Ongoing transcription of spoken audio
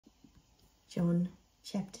John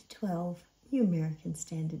chapter 12, New American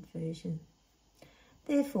Standard Version.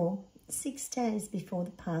 Therefore, 6 days before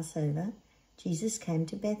the Passover, Jesus came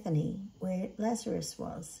to Bethany, where Lazarus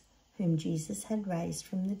was, whom Jesus had raised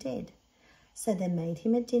from the dead. So they made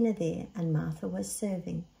him a dinner there, and Martha was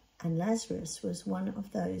serving, and Lazarus was one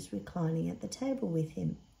of those reclining at the table with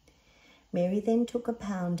him. Mary then took a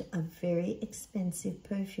pound of very expensive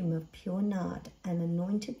perfume of pure nard and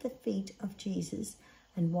anointed the feet of Jesus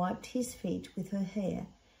and wiped his feet with her hair,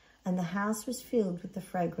 and the house was filled with the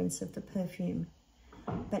fragrance of the perfume.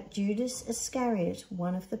 But Judas Iscariot,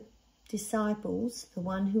 one of the disciples, the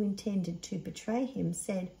one who intended to betray him,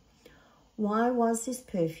 said, "Why was this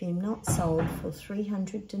perfume not sold for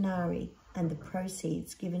 300 denarii and the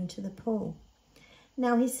proceeds given to the poor?"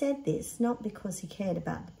 Now he said this not because he cared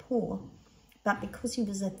about the poor, but because he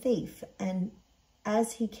was a thief, and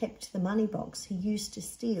as he kept the money box, he used to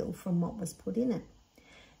steal from what was put in it.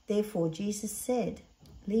 Therefore Jesus said,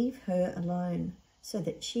 "Leave her alone, so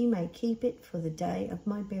that she may keep it for the day of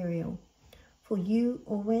my burial. For you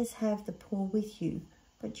always have the poor with you,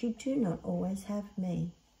 but you do not always have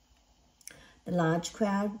me." The large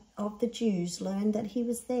crowd of the Jews learned that he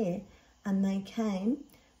was there, and they came,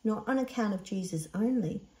 not on account of Jesus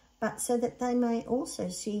only, but so that they may also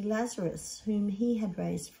see Lazarus, whom he had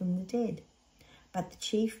raised from the dead. But the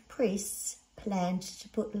chief priests planned to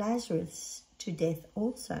put Lazarus to death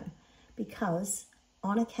also, because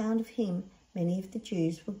on account of him many of the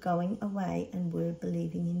Jews were going away and were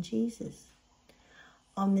believing in Jesus.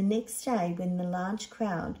 On the next day, when the large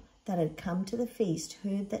crowd that had come to the feast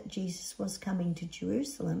heard that Jesus was coming to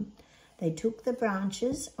Jerusalem, they took the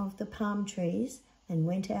branches of the palm trees and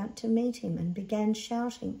went out to meet him and began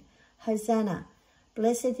shouting, "Hosanna!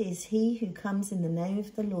 Blessed is he who comes in the name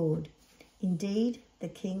of the Lord, indeed the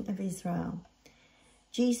King of Israel."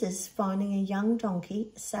 Jesus, finding a young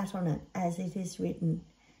donkey, sat on it, as it is written,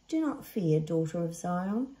 "Do not fear, daughter of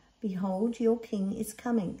Zion. Behold, your king is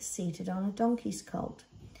coming, seated on a donkey's colt."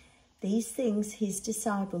 These things his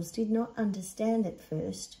disciples did not understand at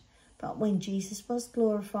first, but when Jesus was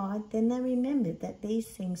glorified, then they remembered that these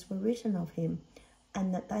things were written of him,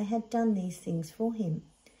 and that they had done these things for him.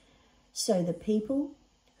 So the people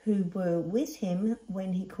who were with him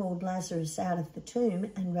when he called Lazarus out of the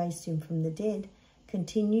tomb and raised him from the dead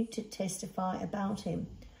continued to testify about him.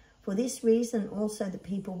 For this reason also the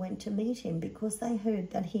people went to meet him, because they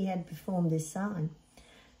heard that he had performed this sign.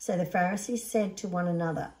 So the Pharisees said to one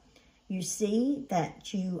another, "You see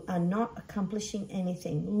that you are not accomplishing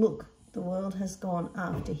anything. Look, the world has gone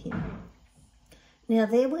after him." Now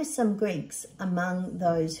there were some Greeks among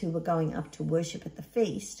those who were going up to worship at the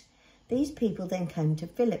feast. These people then came to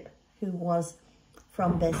Philip, who was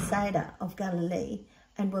from Bethsaida of Galilee,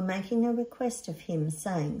 and were making a request of him,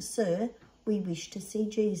 saying, "Sir, we wish to see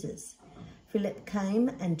Jesus." Philip came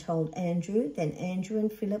and told Andrew. Then Andrew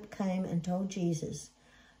and Philip came and told Jesus.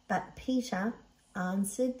 But Peter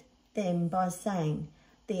answered them by saying,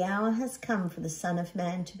 "The hour has come for the Son of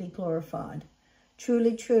Man to be glorified.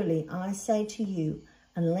 Truly, truly, I say to you,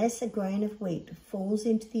 unless a grain of wheat falls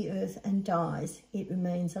into the earth and dies, it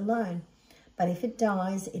remains alone. But if it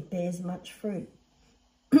dies, it bears much fruit.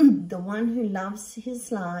 The one who loves his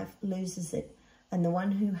life loses it, and the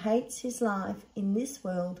one who hates his life in this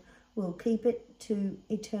world will keep it to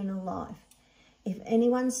eternal life. If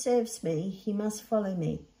anyone serves me, he must follow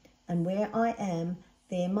me, and where I am,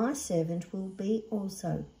 there my servant will be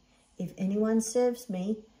also. If anyone serves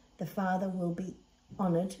me, the Father will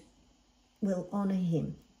honour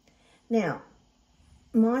him. Now,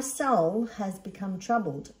 my soul has become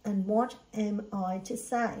troubled, and what am I to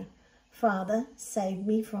say? Father, save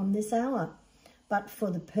me from this hour. But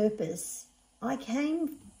for the purpose I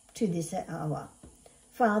came to this hour.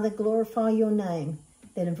 Father, glorify your name."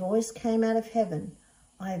 Then a voice came out of heaven,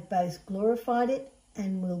 "I have both glorified it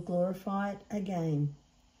and will glorify it again."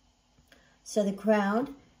 So the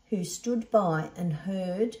crowd who stood by and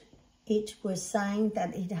heard it were saying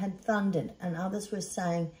that it had thundered, and others were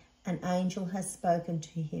saying, "An angel has spoken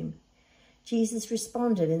to him." Jesus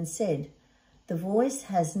responded and said, "The voice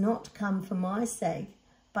has not come for my sake,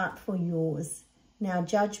 but for yours. Now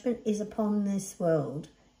judgment is upon this world.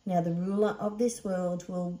 Now the ruler of this world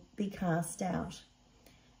will be cast out.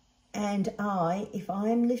 And I, if I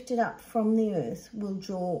am lifted up from the earth, will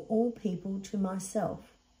draw all people to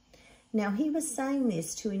myself." Now he was saying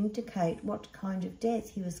this to indicate what kind of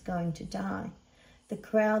death he was going to die. The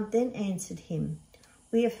crowd then answered him,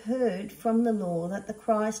 "We have heard from the law that the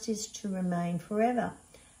Christ is to remain forever.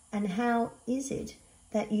 And how is it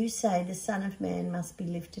that you say the Son of Man must be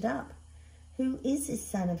lifted up? Who is this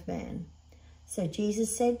Son of Man?" So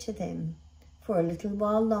Jesus said to them, For a little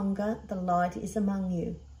while longer the light is among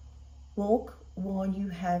you. Walk while you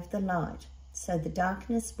have the light, so the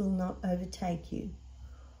darkness will not overtake you.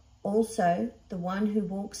 Also, the one who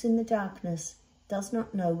walks in the darkness does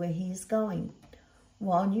not know where he is going.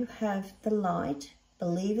 While you have the light,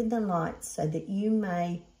 believe in the light, so that you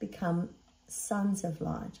may become sons of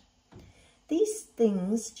light. These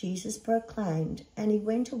things Jesus proclaimed, and he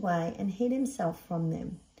went away and hid himself from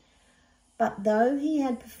them. But though he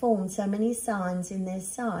had performed so many signs in their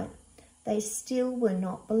sight, they still were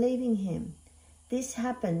not believing him. This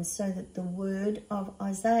happened so that the word of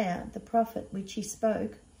Isaiah the prophet which he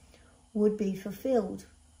spoke would be fulfilled.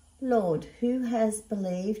 Lord, who has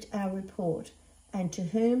believed our report, and to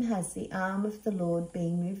whom has the arm of the Lord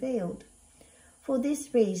been revealed? For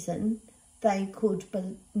this reason they could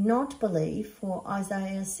not believe, for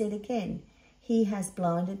Isaiah said again, He has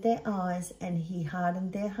blinded their eyes and he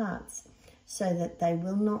hardened their hearts, so that they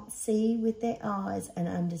will not see with their eyes and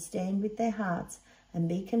understand with their hearts and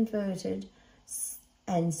be converted,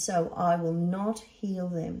 and so I will not heal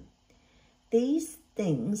them. These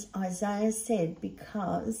things Isaiah said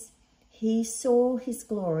because he saw his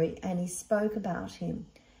glory and he spoke about him.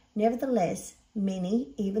 Nevertheless, many,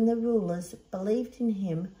 even the rulers, believed in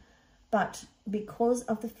him, but because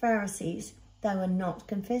of the Pharisees, they were not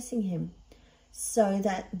confessing him, so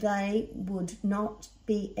that they would not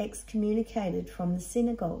be excommunicated from the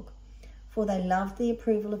synagogue, for they loved the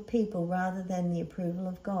approval of people rather than the approval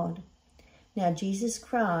of God. Now Jesus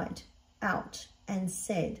cried out and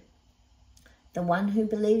said, The one who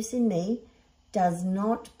believes in me does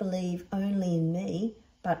not believe only in me,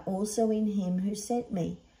 but also in him who sent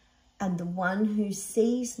me. And the one who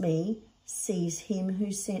sees me sees him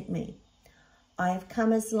who sent me. I have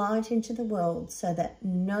come as light into the world, so that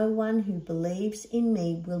no one who believes in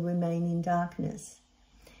me will remain in darkness.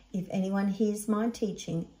 If anyone hears my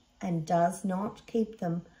teaching and does not keep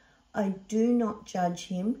them, I do not judge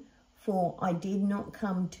him, for I did not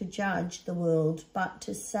come to judge the world, but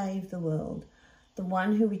to save the world. The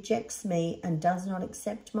one who rejects me and does not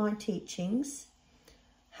accept my teachings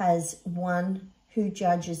has one who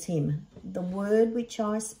judges him. The word which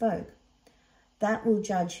I spoke, that will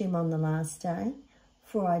judge him on the last day.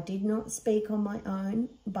 For I did not speak on my own,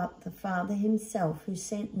 but the Father himself who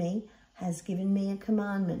sent me has given me a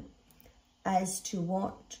commandment as to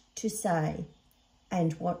what to say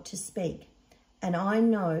and what to speak. And I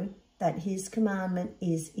know that his commandment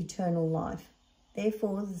is eternal life.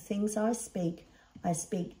 Therefore, the things I speak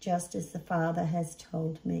just as the Father has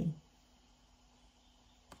told me.